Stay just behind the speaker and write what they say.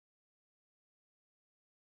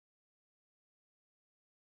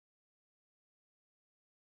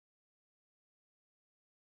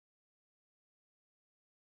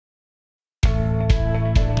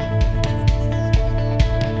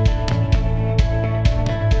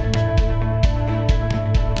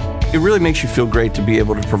It really makes you feel great to be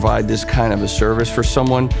able to provide this kind of a service for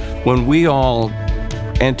someone. When we all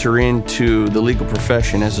enter into the legal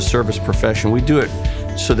profession as a service profession, we do it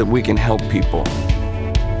so that we can help people.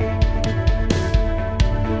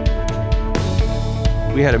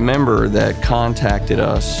 We had a member that contacted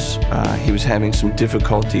us. He was having some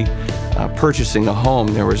difficulty purchasing a home.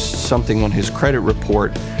 There was something on his credit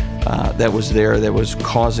report that was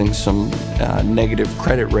causing some negative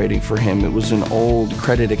credit rating for him. It was an old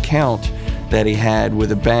credit account that he had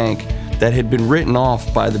with a bank that had been written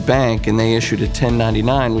off by the bank, and they issued a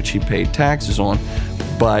 1099, which he paid taxes on,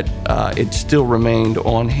 but it still remained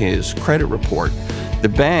on his credit report. The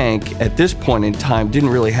bank, at this point in time, didn't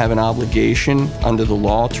really have an obligation under the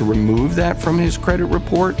law to remove that from his credit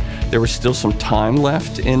report. There was still some time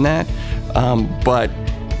left in that, but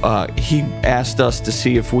he asked us to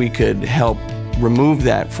see if we could help remove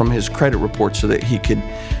that from his credit report so that he could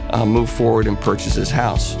move forward and purchase his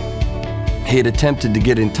house. He had attempted to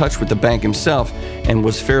get in touch with the bank himself and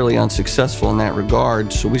was fairly unsuccessful in that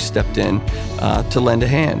regard, so we stepped in to lend a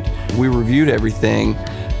hand. We reviewed everything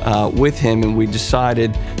with him, and we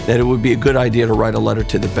decided that it would be a good idea to write a letter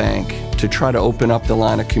to the bank to try to open up the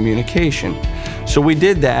line of communication. So we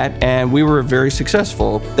did that, and we were very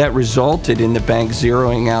successful. That resulted in the bank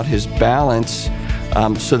zeroing out his balance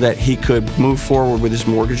so that he could move forward with his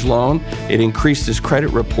mortgage loan. It increased his credit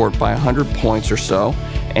report by 100 points or so,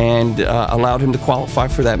 and allowed him to qualify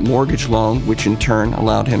for that mortgage loan, which in turn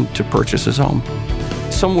allowed him to purchase his home.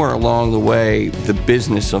 Somewhere along the way, the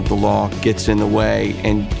business of the law gets in the way,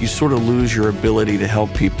 and you sort of lose your ability to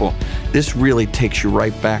help people. This really takes you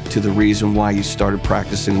right back to the reason why you started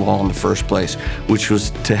practicing law in the first place, which was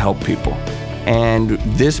to help people. And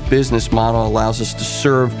this business model allows us to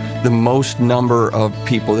serve the most number of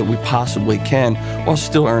people that we possibly can while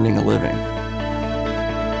still earning a living.